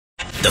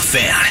The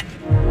Fan.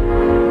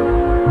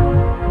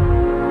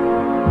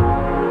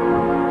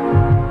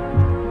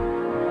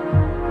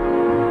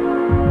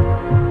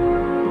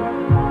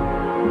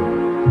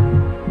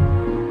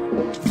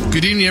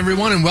 Good evening,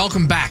 everyone, and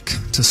welcome back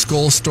to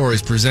Skull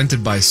Stories,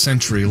 presented by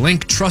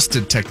CenturyLink,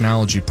 trusted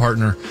technology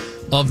partner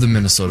of the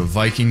Minnesota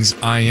Vikings.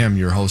 I am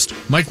your host,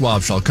 Mike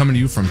Wobschall, coming to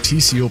you from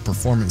TCO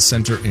Performance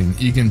Center in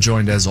Eagan,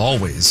 joined as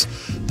always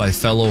by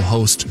fellow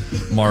host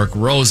Mark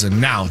Rosen.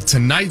 Now,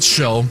 tonight's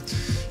show,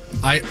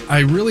 I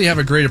really have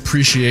a great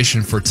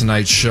appreciation for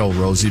tonight's show,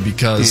 Rosie,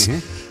 because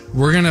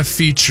we're going to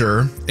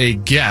feature a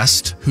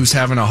guest who's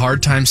having a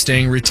hard time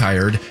staying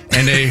retired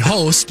and a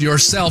host,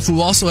 yourself, who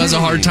also has a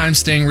hard time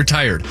staying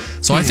retired.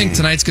 So I think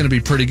tonight's going to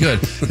be pretty good.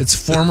 It's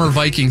former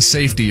Viking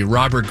safety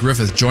Robert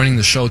Griffith joining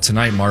the show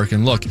tonight, Mark.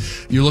 And look,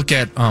 you look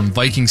at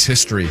Vikings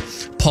history.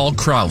 Paul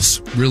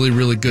Krause, really,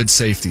 really good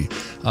safety.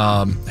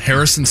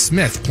 Harrison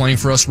Smith playing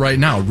for us right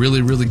now,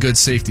 really, really good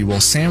safety. Well,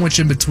 sandwiched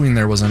in between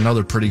there was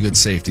another pretty good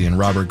safety in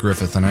Robert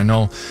Griffith, and I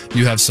know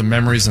you have some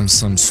memories and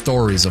some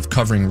stories of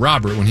covering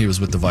Robert when he was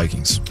with the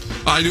Vikings.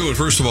 I do, and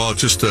first of all,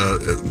 just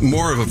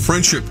more of a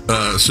friendship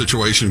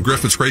situation.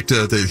 Griff, it's great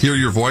to hear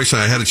your voice.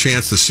 I had a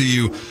chance to see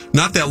you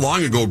not that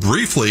long ago,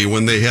 briefly,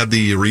 when they had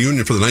the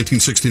reunion for the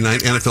 1969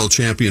 NFL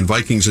champion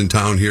Vikings in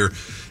town here.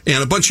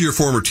 And a bunch of your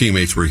former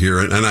teammates were here,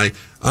 and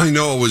I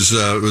know it was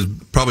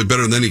probably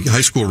better than any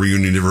high school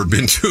reunion you've ever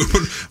been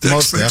to.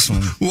 Most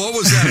definitely. What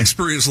was that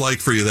experience like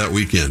for you that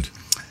weekend?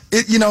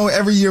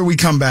 Every year we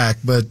come back,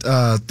 but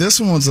this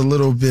one was a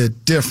little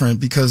bit different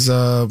because,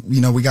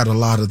 we got a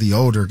lot of the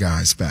older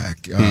guys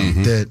back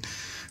that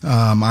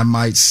I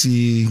might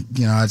see,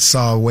 I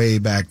saw way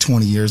back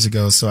 20 years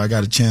ago, so I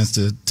got a chance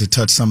to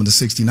touch some of the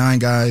 69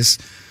 guys.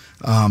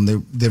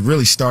 They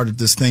really started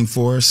this thing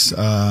for us.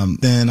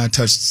 Then I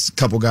touched a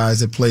couple guys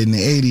that played in the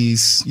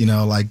 80s,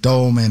 like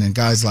Dolman and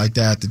guys like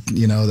that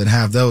that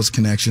have those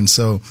connections.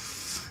 So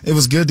it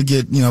was good to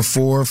get,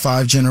 4 or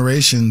 5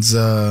 generations,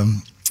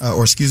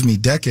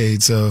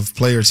 decades of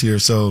players here.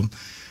 So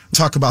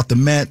talk about the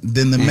Met,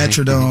 then the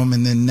Metrodome,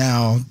 and then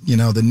now,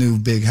 the new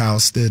big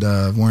house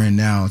that we're in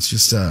now. It's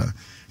just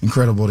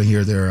incredible to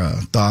hear their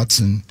thoughts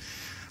and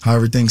how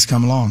everything's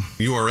come along.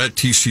 You are at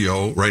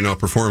TCO right now,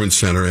 Performance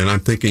Center, and I'm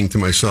thinking to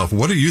myself,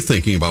 what are you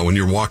thinking about when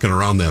you're walking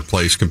around that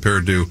place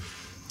compared to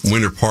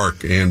Winter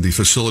Park and the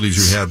facilities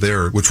you had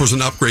there, which was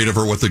an upgrade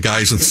over what the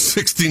guys in the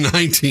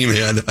 69 team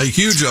had, a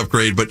huge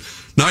upgrade, but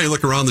now you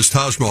look around this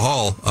Taj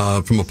Mahal,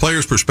 from a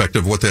player's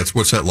perspective,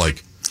 what's that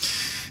like?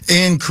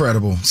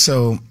 Incredible.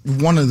 So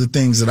one of the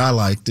things that I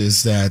liked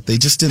is that they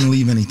just didn't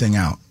leave anything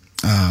out.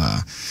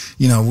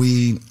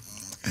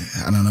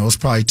 I don't know, it was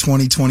probably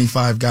 20,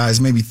 25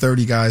 guys, maybe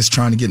 30 guys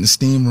trying to get in the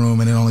steam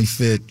room, and it only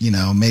fit,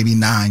 maybe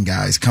 9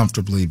 guys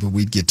comfortably, but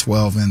we'd get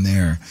 12 in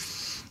there.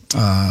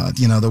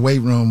 The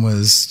weight room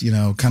was,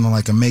 kind of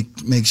like a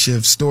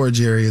makeshift storage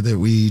area that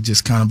we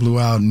just kind of blew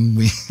out and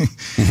we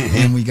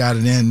and we got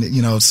it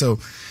in, so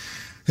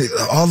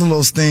all of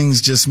those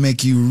things just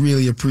make you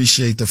really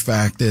appreciate the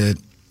fact that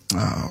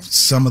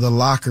some of the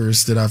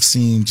lockers that I've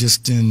seen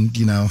just in,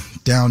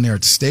 down there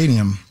at the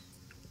stadium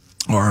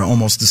are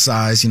almost the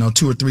size,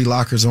 2 or 3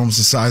 lockers are almost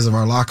the size of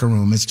our locker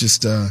room. It's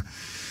just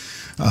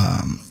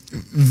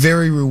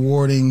very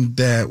rewarding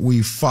that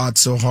we fought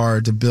so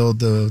hard to build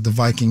the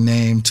Viking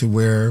name to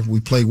where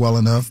we played well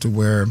enough to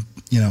where,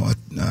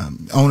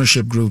 an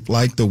ownership group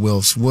like the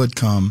Wilfs would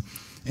come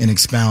and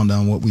expound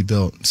on what we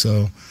built.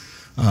 So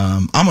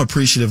I'm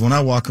appreciative. When I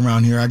walk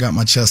around here, I got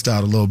my chest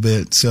out a little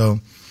bit. So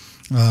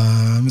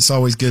it's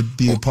always good to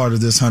be a part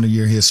of this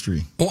 100-year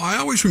history. Well, I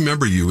always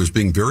remember you as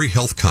being very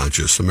health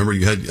conscious. I remember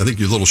you had, I think,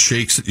 your little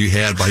shakes that you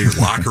had by your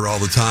locker all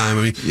the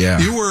time.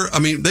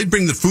 They'd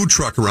bring the food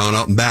truck around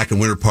out and back in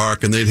Winter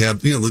Park, and they'd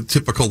have, the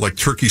typical like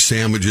turkey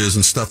sandwiches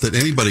and stuff that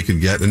anybody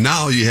could get. And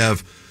now you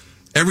have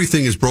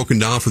everything is broken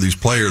down for these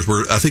players,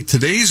 where I think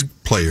today's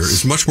player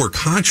is much more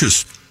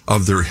conscious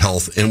of their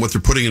health and what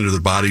they're putting into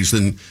their bodies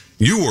than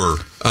you were.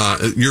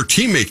 Your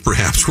teammates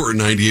perhaps were at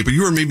 98, but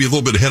you were maybe a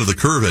little bit ahead of the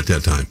curve at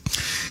that time.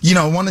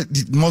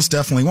 Most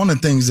definitely. One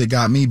of the things that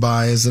got me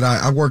by is that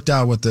I worked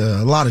out with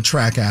a lot of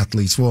track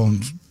athletes. Well,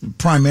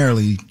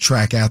 primarily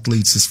track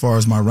athletes as far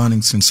as my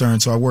running's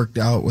concerned. So I worked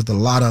out with a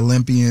lot of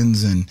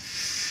Olympians, and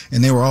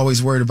they were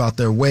always worried about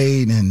their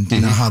weight and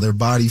how their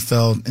body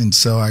felt. And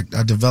so I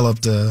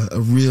developed a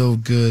real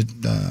good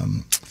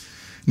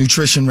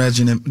nutrition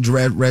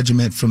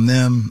regiment from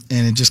them,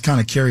 and it just kind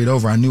of carried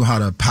over. I knew how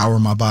to power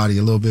my body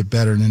a little bit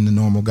better than the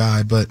normal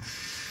guy, but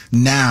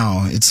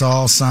now it's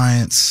all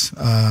science.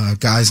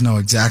 Guys know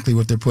exactly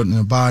what they're putting in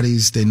their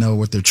bodies. They know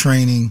what they're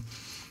training,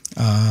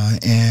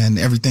 and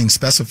everything's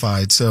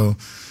specified. So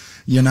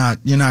you're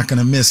not going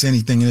to miss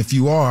anything. And if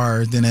you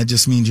are, then that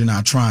just means you're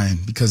not trying,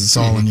 because it's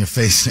all in your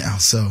face now.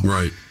 So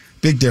right.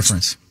 Big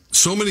difference.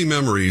 So many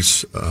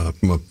memories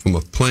from a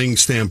playing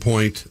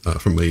standpoint,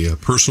 from a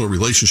personal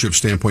relationship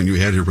standpoint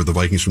you had here with the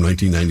Vikings from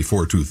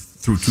 1994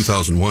 through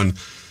 2001.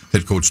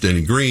 Head coach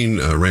Denny Green,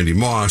 Randy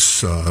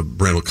Moss,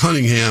 Brandel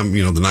Cunningham,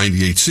 the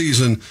 98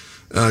 season,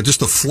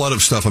 just a flood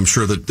of stuff I'm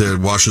sure that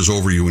washes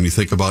over you when you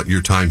think about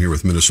your time here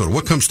with Minnesota.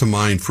 What comes to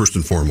mind first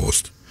and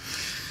foremost?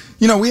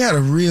 We had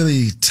a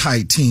really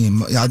tight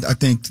team. I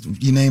think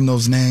you named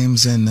those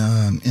names, and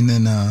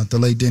then the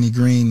late Denny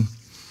Green.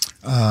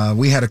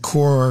 We had a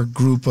core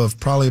group of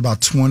probably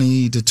about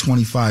 20 to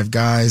 25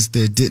 guys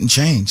that didn't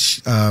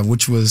change,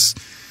 which was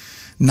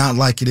not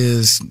like it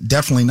is,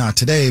 definitely not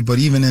today, but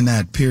even in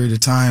that period of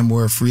time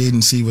where free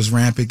agency was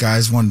rampant,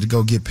 guys wanted to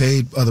go get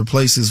paid other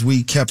places,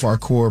 we kept our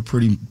core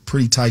pretty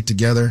tight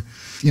together.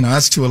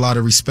 That's to a lot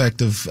of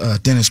respect of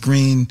Dennis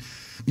Green.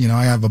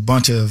 I have a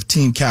bunch of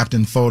team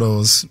captain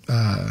photos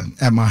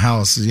at my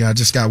house. I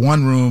just got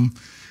one room.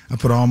 I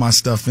put all my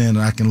stuff in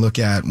and I can look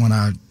at when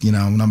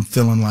when I'm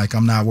feeling like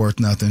I'm not worth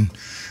nothing.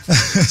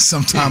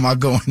 Sometime I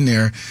go in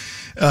there.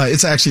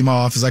 It's actually my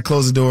office. I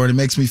close the door and it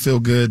makes me feel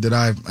good that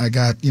I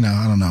got,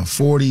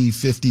 40,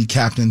 50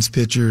 captains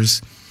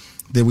pictures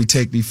that we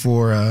take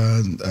before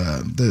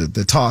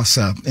the toss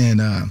up.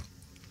 And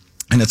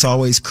it's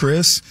always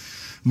Chris,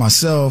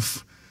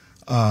 myself,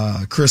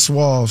 Chris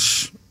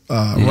Walsh,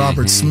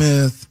 Robert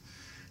Smith,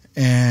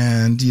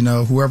 and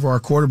whoever our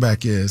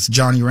quarterback is,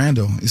 Johnny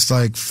Randall. It's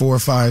like 4 or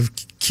 5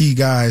 key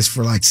guys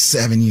for like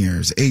 7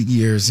 years, 8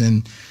 years,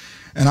 and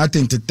I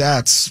think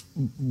that's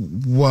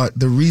what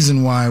the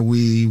reason why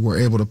we were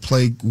able to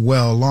play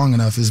well long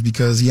enough is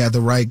because he had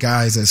the right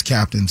guys as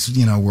captains.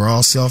 We're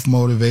all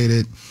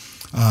self-motivated.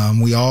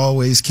 We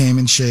always came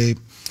in shape.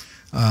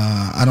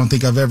 I don't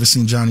think I've ever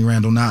seen Johnny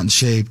Randall not in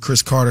shape.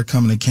 Chris Carter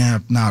coming to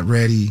camp not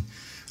ready.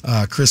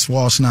 Chris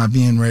Walsh not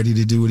being ready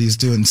to do what he's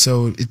doing.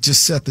 So it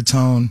just set the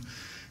tone,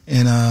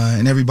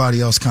 and everybody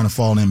else kind of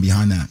fall in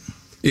behind that.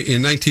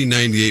 In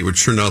 1998,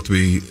 which turned out to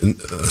be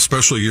a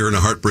special year and a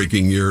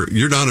heartbreaking year,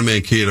 you're down in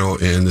Mankato,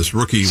 and this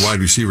rookie wide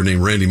receiver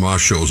named Randy Moss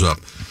shows up.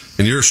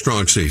 And you're a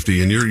strong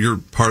safety, and you're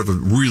part of a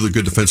really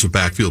good defensive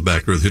backfield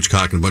back there with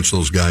Hitchcock and a bunch of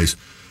those guys.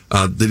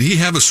 Did he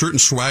have a certain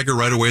swagger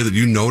right away that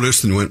you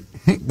noticed and went,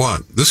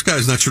 what? This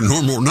guy's not your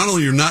normal, not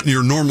only you're not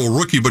your normal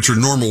rookie, but your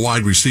normal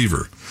wide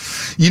receiver.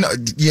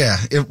 Yeah.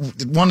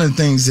 One of the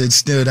things that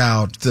stood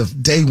out, the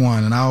day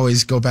one, and I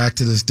always go back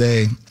to this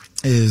day,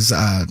 is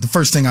the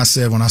first thing I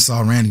said when I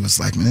saw Randy was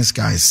like, man, this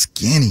guy is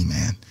skinny,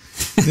 man.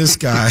 This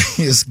guy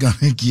is going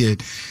to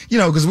get,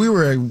 because we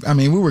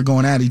were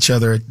going at each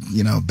other,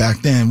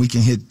 back then. We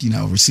can hit,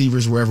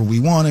 receivers wherever we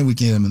wanted. We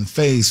can hit them in the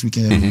face. We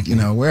can hit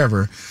them,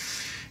 wherever.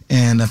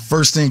 And the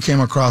first thing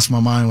came across my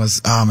mind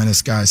was, oh man,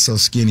 this guy's so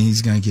skinny.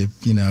 He's going to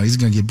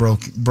get,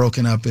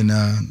 broken up during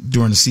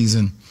the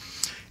season.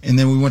 And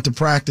then we went to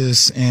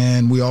practice,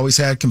 and we always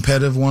had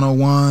competitive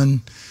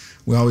 101.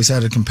 We always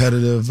had a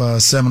competitive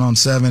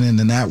 7-on-7, and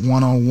then that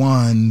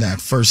 1-on-1, that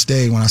first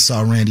day when I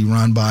saw Randy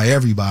run by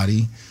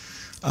everybody,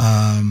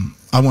 I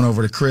went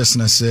over to Chris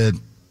and I said,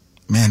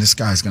 man, this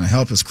guy's going to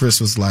help us.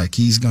 Chris was like,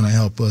 he's going to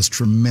help us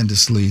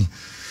tremendously.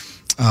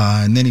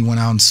 And then he went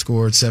out and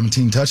scored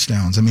 17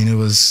 touchdowns. I mean, it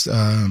was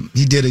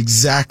he did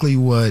exactly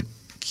what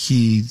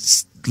he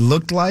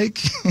looked like,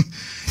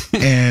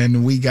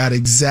 and we got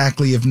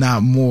exactly, if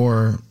not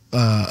more,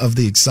 of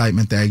the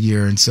excitement that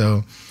year. And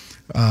so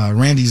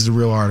Randy's the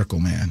real article,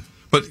 man.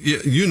 But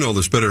you know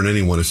this better than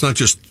anyone. It's not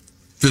just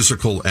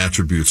physical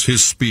attributes,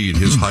 his speed,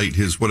 his height,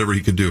 his whatever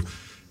he could do.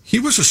 He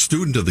was a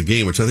student of the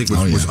game, which I think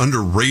was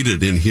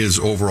underrated in his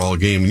overall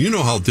game. And you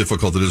know how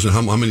difficult it is and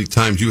how many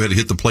times you had to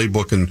hit the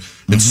playbook and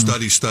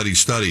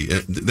study.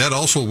 That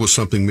also was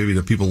something maybe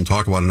that people don't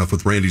talk about enough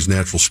with Randy's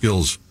natural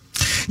skills.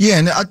 Yeah,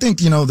 and I think,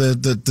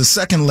 the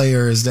second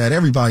layer is that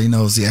everybody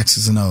knows the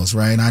X's and O's,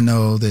 right? And I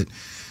know that,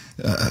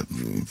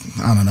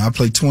 I don't know, I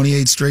played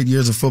 28 straight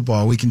years of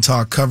football. We can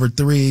talk cover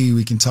 3.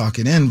 We can talk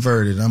it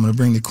inverted. I'm going to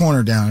bring the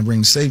corner down and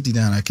bring the safety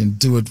down. I can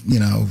do it,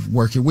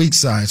 work your weak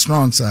side,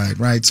 strong side,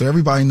 right? So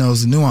everybody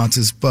knows the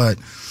nuances, but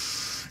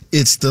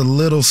it's the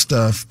little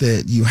stuff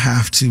that you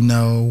have to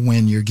know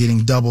when you're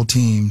getting double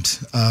teamed.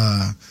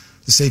 The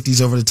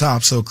safety's over the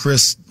top, so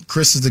Chris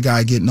is the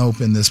guy getting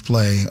open this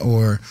play,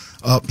 or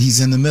he's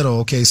in the middle.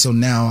 Okay, so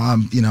now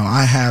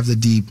I have the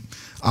deep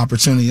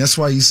opportunity. That's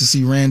why I used to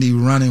see Randy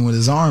running with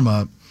his arm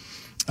up,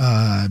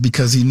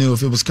 because he knew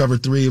if it was cover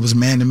 3, it was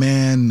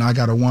man-to-man, I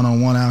got a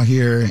one-on-one out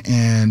here,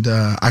 and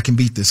I can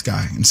beat this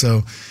guy. And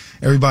so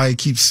everybody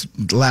keeps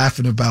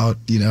laughing about,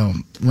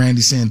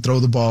 Randy saying throw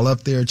the ball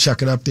up there,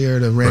 chuck it up there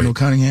to Randall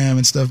Cunningham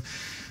and stuff.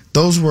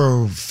 Those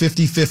were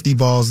 50-50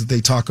 balls that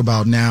they talk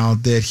about now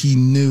that he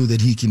knew that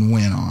he can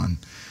win on.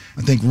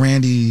 I think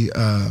Randy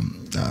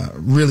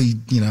really,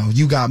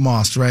 you got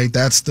mossed, right?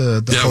 That's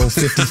the whole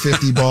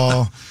 50-50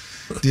 ball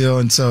deal.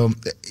 And so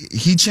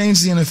he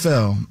changed the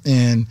NFL.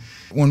 And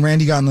when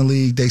Randy got in the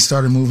league, they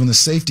started moving the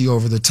safety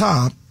over the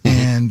top.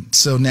 And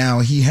so now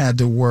he had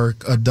to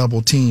work a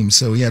double team.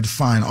 So he had to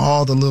find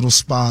all the little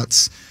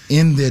spots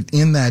in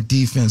that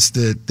defense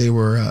that they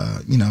were,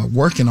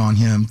 working on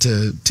him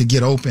to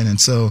get open. And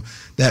so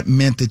that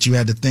meant that you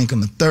had to think on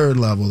the 3rd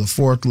level, the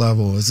 4th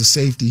level, is a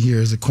safety here,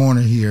 is a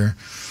corner here.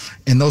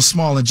 And those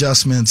small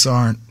adjustments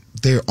aren't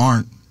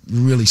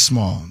really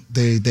small.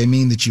 They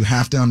mean that you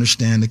have to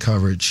understand the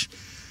coverage.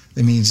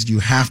 It means you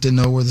have to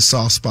know where the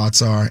soft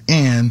spots are,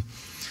 and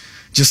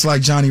just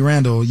like Johnny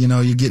Randall,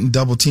 you're getting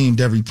double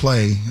teamed every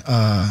play.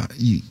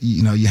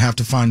 You have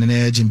to find an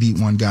edge and beat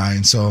one guy.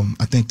 And so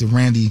I think that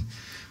Randy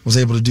was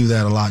able to do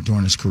that a lot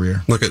during his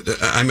career. Look,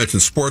 I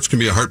mentioned sports can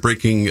be a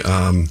heartbreaking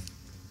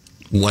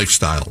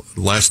lifestyle.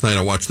 Last night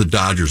I watched the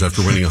Dodgers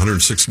after winning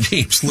 106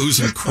 games,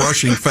 lose in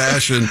crushing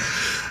fashion.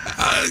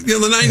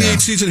 The 98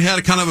 season had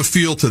a kind of a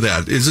feel to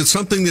that. Is it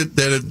something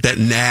that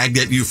nagged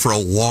at you for a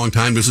long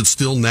time? Does it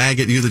still nag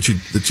at you that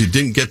you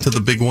didn't get to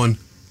the big one?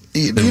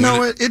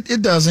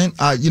 It doesn't.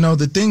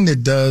 The thing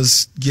that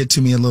does get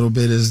to me a little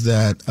bit is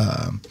that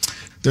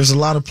there's a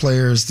lot of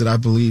players that I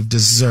believe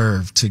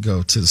deserve to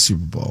go to the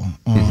Super Bowl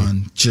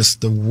on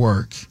just the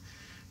work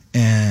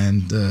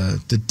and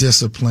the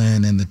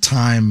discipline and the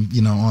time,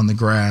 on the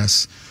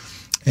grass.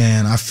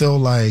 And I feel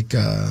like,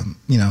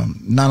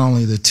 not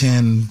only the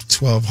 10,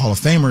 12 Hall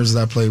of Famers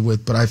that I played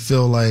with, but I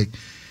feel like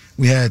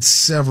we had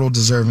several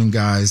deserving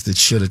guys that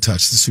should have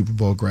touched the Super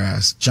Bowl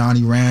grass.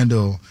 Johnny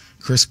Randall,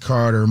 Chris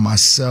Carter,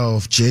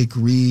 myself, Jake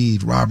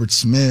Reed, Robert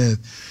Smith,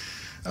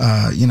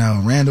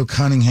 Randall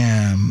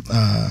Cunningham.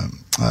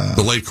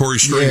 The late Corey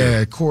Stringer.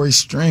 Yeah, Corey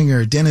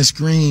Stringer, Dennis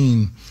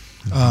Green.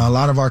 A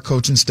lot of our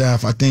coaching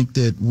staff, I think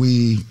that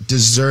we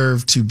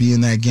deserve to be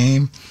in that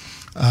game.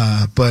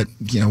 But,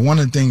 one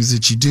of the things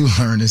that you do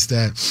learn is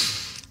that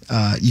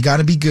you got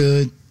to be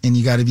good, and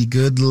you got to be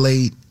good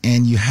late,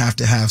 and you have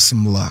to have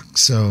some luck.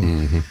 So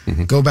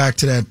go back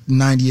to that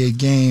 98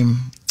 game.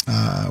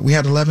 We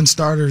had 11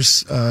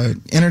 starters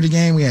enter the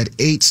game. We had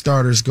 8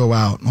 starters go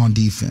out on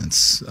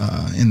defense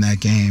in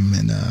that game.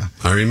 And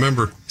I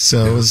remember.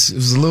 So it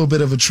was a little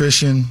bit of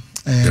attrition.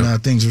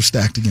 And things were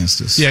stacked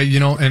against us. Yeah,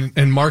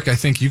 and Mark, I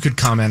think you could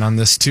comment on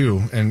this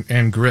too,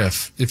 and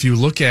Griff. If you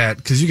look at,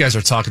 because you guys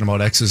are talking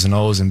about X's and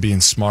O's and being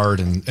smart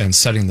and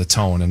setting the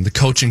tone, and the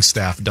coaching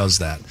staff does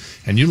that.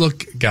 And you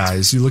look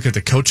at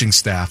the coaching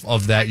staff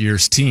of that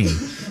year's team,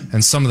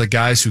 and some of the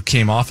guys who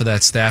came off of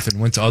that staff and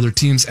went to other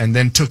teams and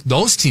then took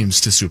those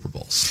teams to Super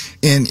Bowls.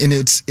 And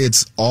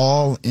it's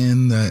all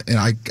in the, and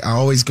I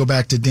always go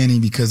back to Denny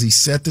because he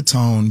set the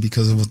tone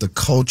because it was the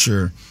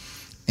culture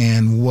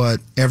and what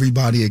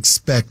everybody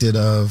expected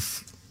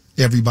of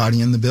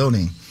everybody in the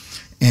building.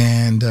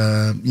 And,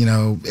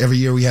 every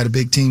year we had a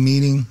big team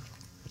meeting.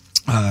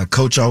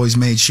 Coach always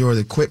made sure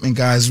the equipment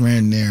guys were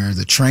in there,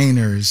 the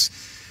trainers,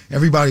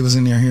 everybody was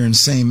in there hearing the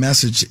same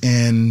message.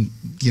 And,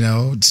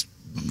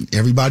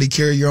 everybody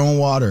carry your own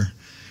water,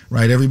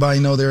 right? Everybody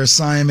know their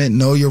assignment,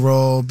 know your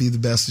role, be the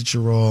best at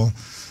your role.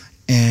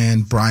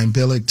 And Brian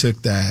Billick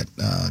took that.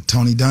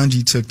 Tony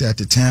Dungy took that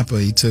to Tampa.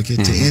 He took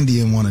it to Indy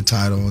and won a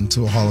title and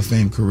to a Hall of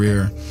Fame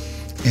career.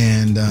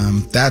 And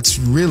that's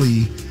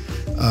really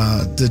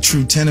the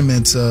true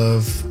tenements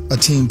of a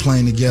team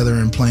playing together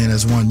and playing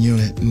as one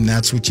unit. And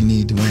that's what you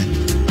need to win.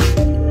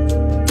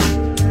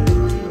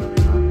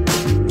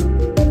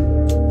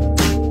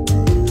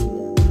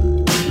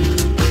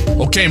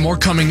 Okay, more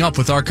coming up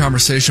with our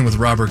conversation with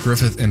Robert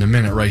Griffith in a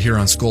minute right here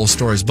on Skol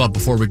Stories. But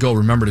before we go,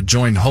 remember to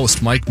join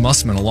host Mike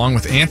Mussman along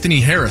with Anthony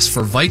Harris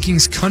for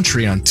Vikings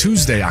Country on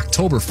Tuesday,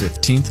 October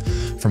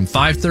 15th from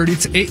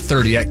 5:30 to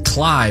 8:30 at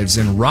Clive's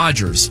in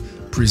Rogers,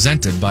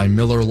 presented by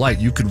Miller Lite.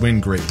 You could win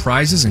great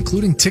prizes,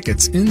 including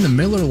tickets in the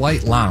Miller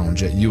Lite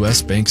Lounge at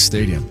US Bank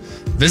Stadium.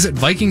 Visit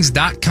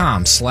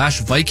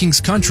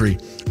Vikings.com/Vikings Country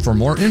for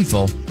more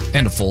info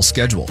and a full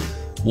schedule.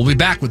 We'll be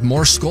back with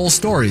more Skol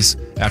Stories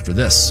after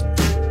this.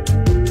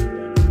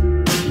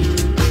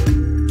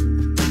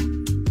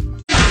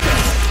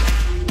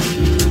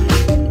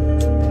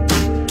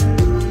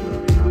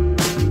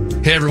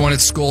 Hey everyone,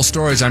 it's Skol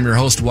Stories. I'm your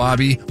host,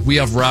 Wabi. We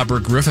have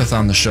Robert Griffith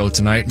on the show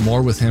tonight.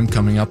 More with him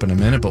coming up in a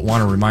minute, but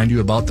want to remind you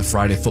about the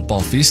Friday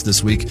Football Feast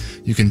this week.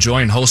 You can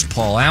join host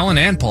Paul Allen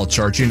and Paul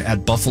Charchian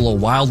at Buffalo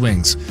Wild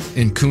Wings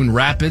in Coon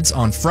Rapids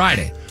on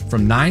Friday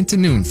from 9 to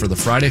noon for the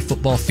Friday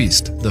Football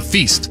Feast. The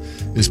feast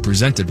is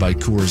presented by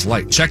Coors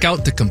Light. Check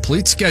out the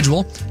complete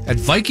schedule at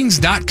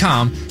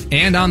Vikings.com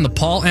and on the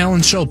Paul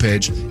Allen Show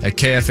page at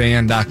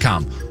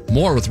KFAN.com.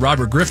 More with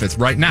Robert Griffith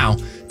right now.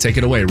 Take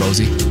it away,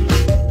 Rosie.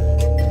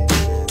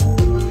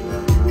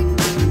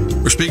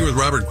 We're speaking with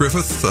Robert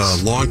Griffith,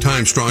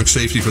 longtime strong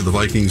safety for the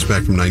Vikings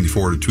back from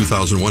 94 to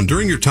 2001.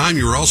 During your time,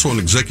 you were also an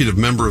executive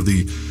member of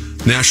the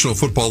National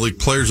Football League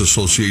Players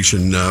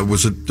Association.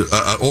 Was it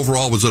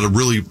overall, was it a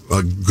really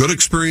good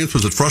experience?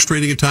 Was it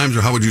frustrating at times,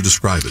 or how would you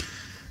describe it?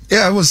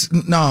 Yeah,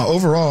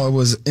 overall, it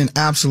was an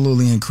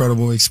absolutely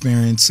incredible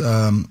experience.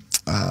 A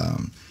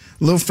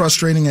little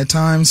frustrating at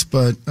times,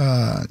 but,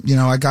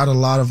 I got a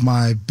lot of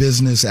my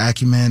business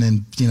acumen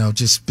and,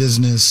 just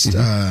business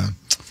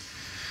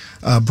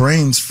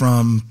brains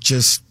from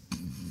just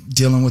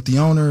dealing with the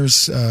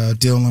owners,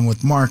 dealing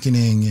with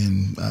marketing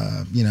and,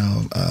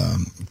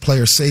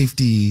 player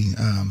safety,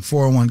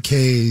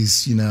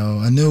 401ks,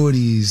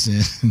 annuities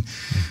and,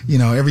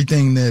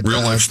 everything that...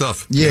 Real life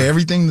stuff. Yeah,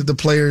 everything that the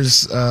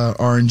players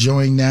are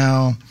enjoying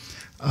now.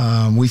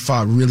 We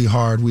fought really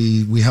hard.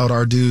 We held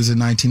our dues in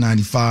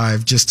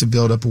 1995 just to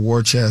build up a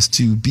war chest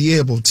to be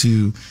able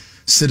to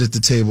sit at the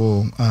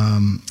table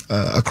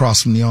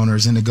across from the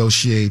owners and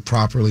negotiate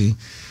properly.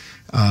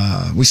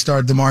 We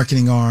started the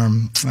marketing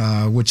arm,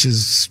 which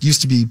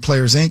used to be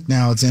Players Inc.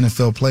 Now it's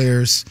NFL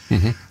Players.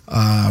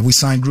 Mm-hmm. We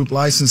signed group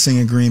licensing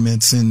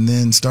agreements and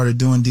then started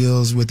doing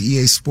deals with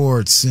EA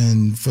Sports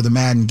and for the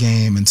Madden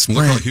game and Sprint.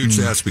 Look how huge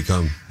that's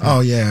become. Oh,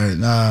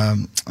 yeah.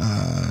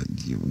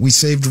 We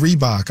saved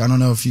Reebok. I don't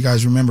know if you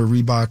guys remember,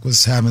 Reebok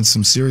was having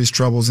some serious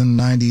troubles in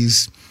the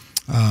 90s.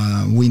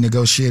 We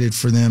negotiated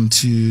for them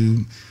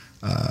to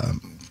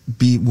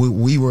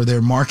we were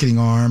their marketing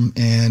arm,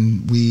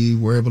 and we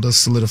were able to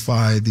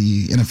solidify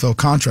the NFL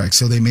contract.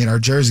 So they made our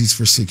jerseys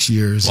for 6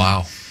 years.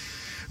 Wow.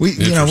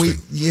 The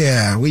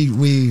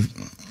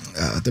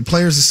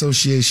Players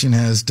Association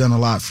has done a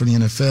lot for the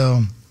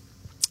NFL,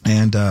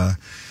 and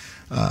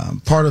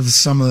part of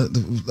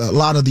a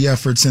lot of the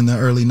efforts in the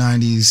early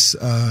 90s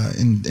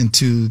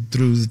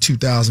through the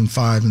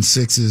 2005 and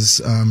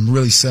 6s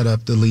really set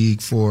up the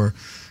league for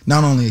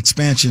not only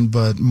expansion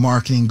but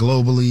marketing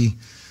globally.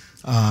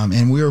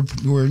 And we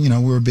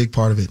were a big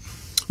part of it.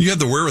 You had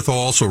the wherewithal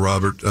also,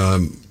 Robert,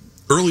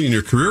 early in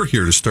your career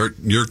here to start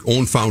your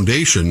own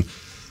foundation.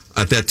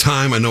 At that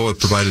time, I know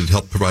it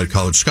helped provide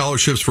college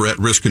scholarships for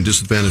at-risk and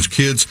disadvantaged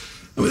kids.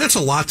 I mean, that's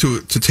a lot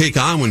to take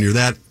on when you're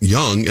that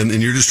young and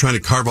you're just trying to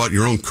carve out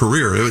your own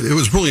career. It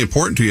was really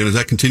important to you, and as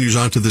that continues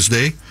on to this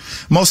day?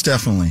 Most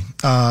definitely.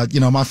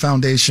 My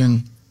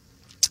foundation,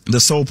 the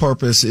sole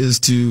purpose is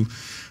to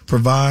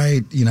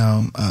provide,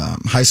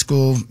 high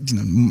school,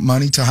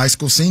 money to high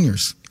school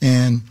seniors.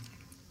 And,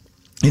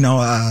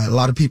 a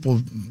lot of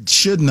people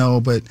should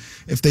know, but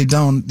if they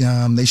don't,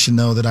 they should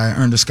know that I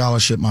earned a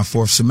scholarship my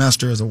fourth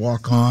semester as a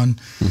walk-on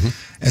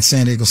at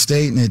San Diego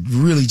State, and it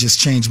really just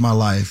changed my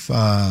life.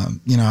 I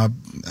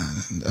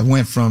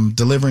went from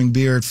delivering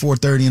beer at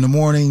 4:30 in the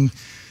morning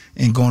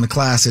and going to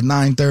class at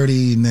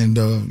 9:30, and then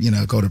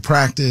go to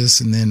practice,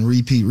 and then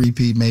repeat,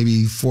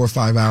 maybe 4 or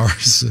 5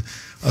 hours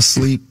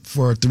asleep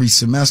for 3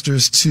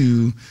 semesters,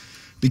 to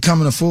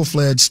becoming a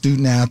full-fledged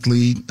student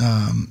athlete,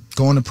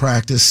 going to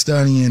practice,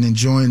 studying,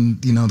 enjoying,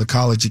 the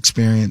college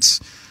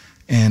experience.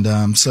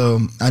 And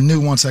so I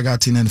knew once I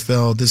got to the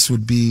NFL, this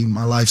would be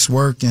my life's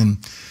work. And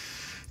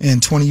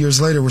 20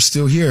 years later, we're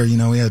still here.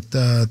 We had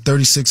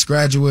 36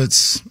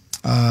 graduates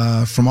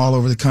from all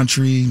over the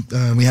country.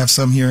 We have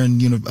some here in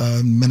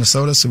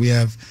Minnesota. So we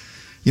have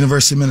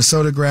University of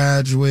Minnesota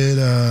graduate,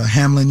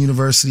 Hamline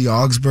University,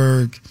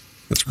 Augsburg.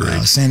 That's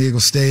great. San Diego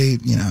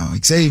State,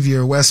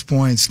 Xavier, West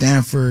Point,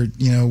 Stanford.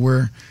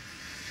 We're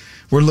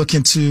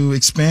looking to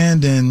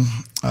expand, and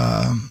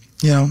I'm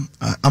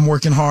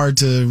working hard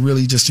to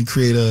really just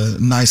create a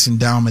nice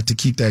endowment to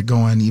keep that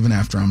going even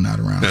after I'm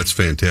not around. That's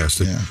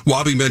fantastic. Yeah.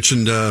 Wabi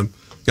mentioned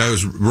guy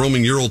who's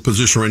roaming your old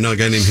position right now, a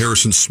guy named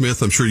Harrison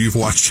Smith. I'm sure you've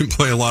watched him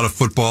play a lot of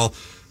football.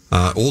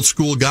 Old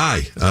school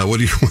guy. When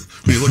you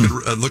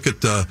look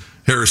at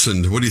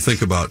Harrison, what do you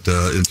think about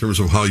in terms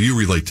of how you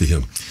relate to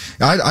him?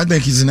 I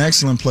think he's an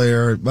excellent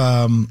player.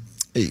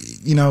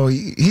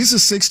 He's a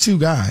 6'2"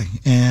 guy,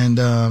 and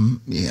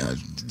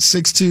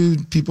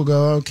 6'2", people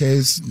go,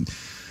 okay.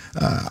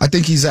 I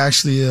think he's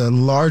actually a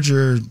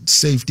larger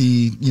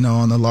safety,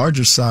 on the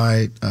larger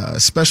side,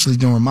 especially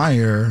during my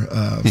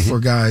era, for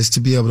guys to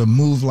be able to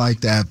move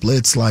like that,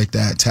 blitz like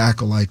that,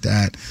 tackle like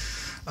that.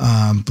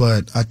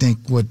 But I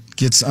think what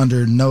gets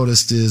under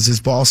noticed is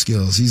his ball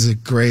skills. He's a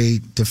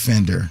great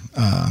defender.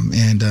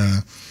 And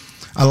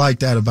I like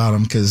that about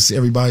him, because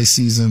everybody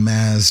sees him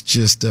as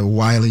just a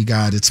wily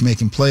guy that's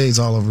making plays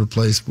all over the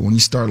place. But when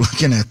you start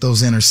looking at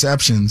those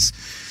interceptions,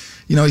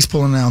 he's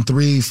pulling down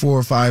 3,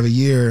 4, 5 a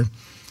year.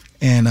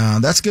 And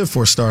that's good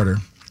for a starter.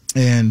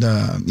 And,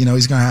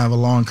 he's going to have a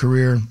long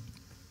career.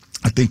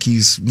 I think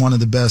he's one of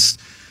the best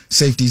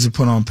safeties to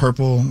put on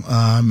purple.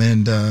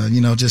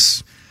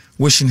 Just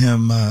wishing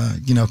him,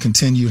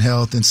 continued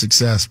health and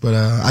success. But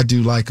I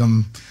do like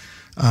him.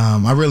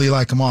 I really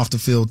like him off the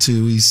field,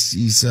 too.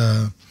 He's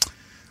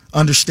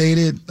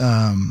understated.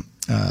 I'm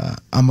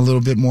a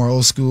little bit more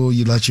old school.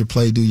 You let your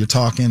play do your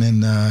talking,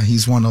 and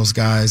he's one of those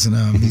guys,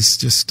 and he's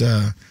just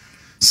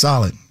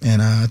solid.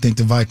 And I think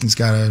the Vikings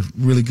got a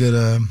really good,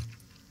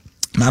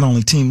 not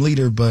only team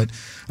leader, but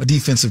a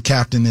defensive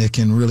captain that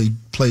can really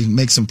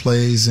make some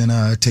plays,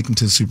 and take them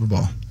to the Super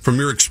Bowl. From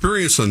your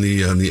experience on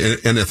the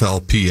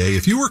NFLPA,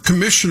 if you were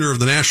commissioner of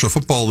the National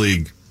Football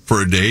League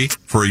for a day,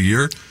 for a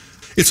year,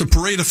 it's a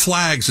parade of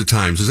flags at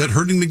times. Is that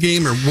hurting the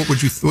game, or what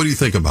do you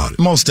think about it?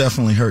 Most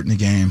definitely hurting the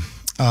game.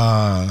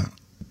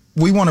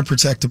 We want to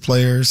protect the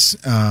players,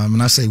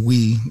 and I say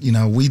we.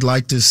 We'd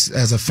like to,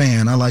 as a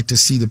fan, I like to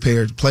see the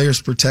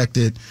players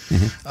protected.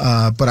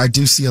 But I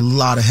do see a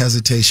lot of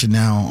hesitation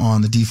now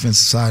on the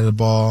defensive side of the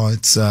ball.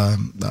 It's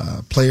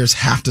players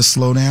have to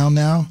slow down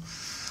now,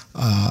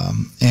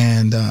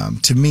 and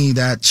to me,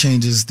 that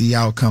changes the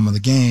outcome of the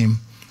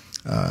game.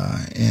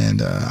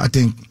 I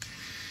think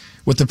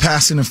with the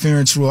pass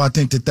interference rule, I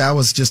think that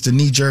was just a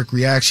knee-jerk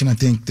reaction. I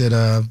think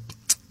that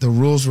the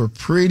rules were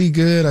pretty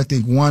good. I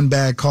think 1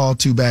 bad call,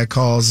 2 bad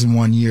calls in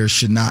 1 year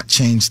should not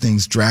change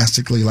things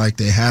drastically like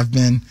they have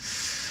been.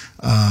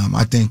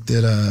 I think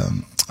that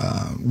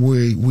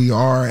we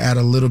are at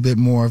a little bit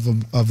more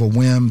of a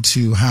whim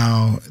to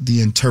how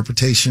the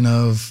interpretation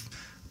of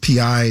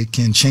PI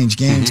can change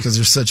games because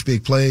there's such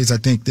big plays. I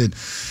think that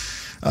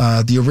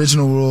the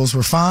original rules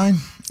were fine,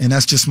 and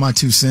that's just my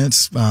 2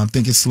 cents. I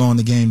think it's slowing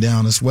the game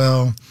down as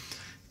well.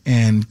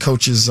 And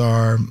coaches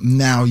are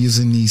now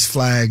using these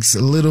flags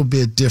a little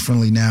bit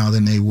differently now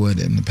than they would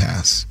in the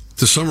past.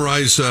 To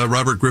summarize,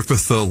 Robert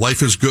Griffith,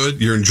 life is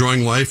good. You're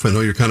enjoying life. I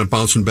know you're kind of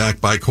bouncing back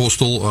by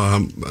coastal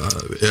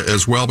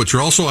as well, but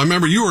you're also, I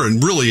remember you were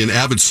really an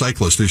avid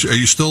cyclist. Are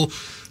you still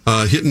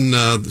hitting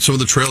some of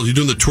the trails? You're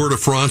doing the Tour de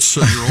France,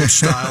 your own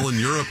style in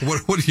Europe.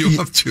 What are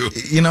you up to?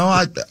 You know,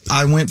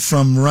 I went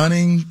from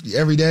running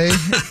every day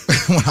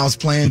when I was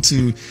playing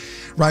to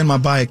riding my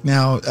bike.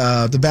 Now,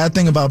 the bad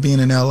thing about being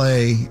in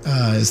LA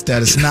is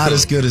that it's not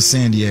as good as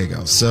San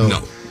Diego. So,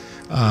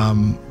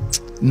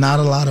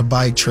 not a lot of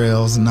bike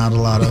trails and not a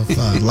lot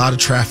of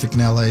traffic in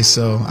LA.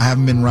 So I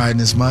haven't been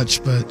riding as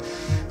much, but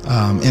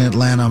in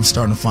Atlanta, I'm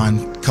starting to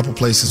find a couple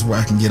places where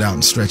I can get out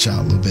and stretch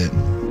out a little bit.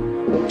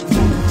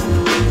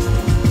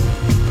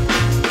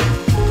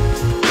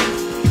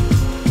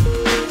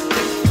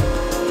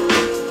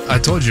 I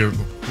told you,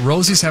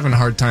 Rosie's having a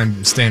hard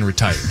time staying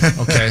retired.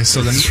 Okay,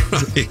 so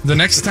the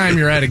next time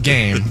you're at a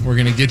game, we're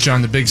going to get you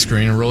on the big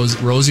screen, and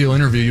Rosie will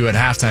interview you at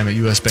halftime at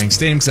US Bank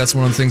Stadium, because that's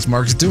one of the things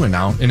Mark's doing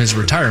now in his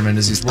retirement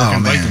is he's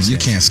working Vikings. You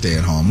can't stay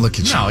at home. Look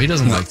at you. No, he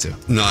doesn't like to.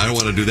 No, I don't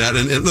want to do that.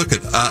 And look,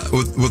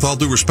 with all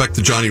due respect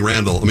to Johnny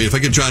Randall, I mean, if I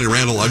get Johnny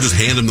Randall, I'll just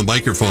hand him the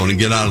microphone and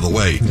get out of the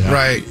way. Yeah.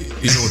 Right.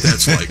 You know what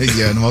that's like.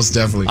 Yeah, most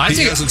definitely.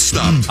 He hasn't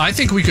stopped. I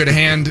think we could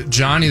hand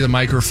Johnny the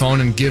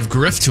microphone and give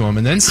Griff to him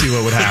and then see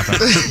what would happen.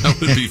 That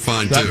would be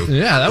fine, too.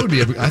 Yeah, that would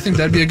be. I think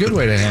that'd be a good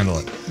way to handle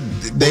it.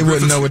 They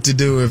wouldn't know what to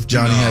do if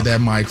Johnny had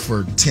that mic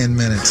for 10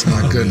 minutes.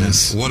 My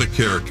goodness. Man. What a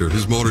character.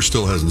 His motor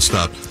still hasn't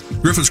stopped.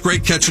 Griff, it's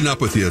great catching up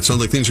with you. It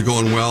sounds like things are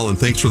going well, and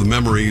thanks for the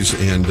memories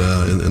and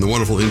the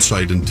wonderful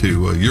insight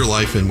into your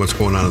life and what's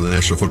going on in the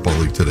National Football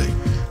League today.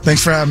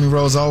 Thanks for having me,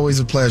 Rose. Always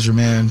a pleasure,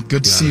 man.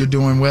 Good to see you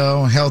doing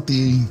well,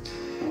 healthy,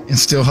 and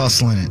still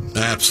hustling it.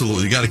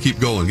 Absolutely. You got to keep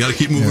going. Got to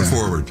keep moving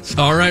forward.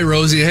 All right,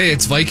 Rosie. Hey,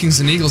 it's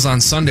Vikings and Eagles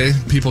on Sunday.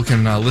 People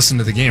can listen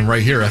to the game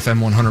right here, FM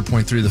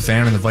 100.3 The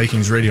Fan and the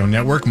Vikings Radio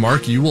Network.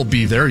 Mark, you will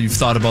be there. You've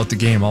thought about the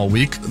game all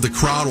week. The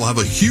crowd will have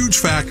a huge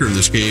factor in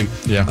this game.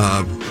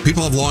 Yeah.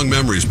 People have long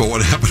memories about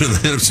what happened in the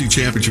NFC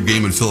Championship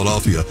game in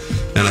Philadelphia,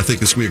 and I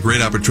think it's going to be a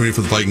great opportunity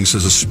for the Vikings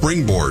as a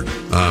springboard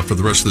for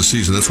the rest of the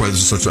season. That's why this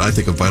is such, I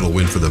think, a vital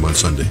win for them on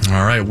Sunday.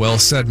 All right. Well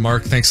said,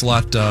 Mark. Thanks a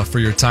lot for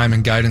your time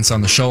and guidance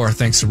on the show. Our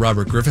thanks to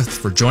Robert Griffith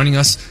for joining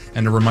us.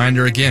 And a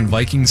reminder again,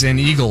 Vikings and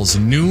Eagles,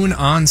 noon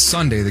on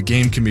Sunday. The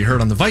game can be heard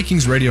on the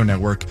Vikings Radio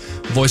Network.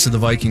 Voice of the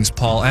Vikings,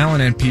 Paul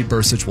Allen and Pete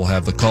Bursich will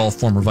have the call.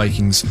 Former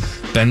Vikings,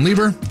 Ben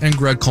Lieber and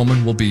Greg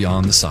Coleman will be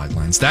on the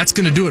sidelines. That's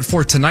going to do it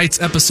for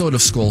tonight's episode of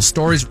Skol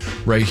Stories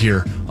right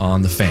here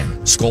on The Fan.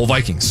 Skol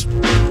Vikings.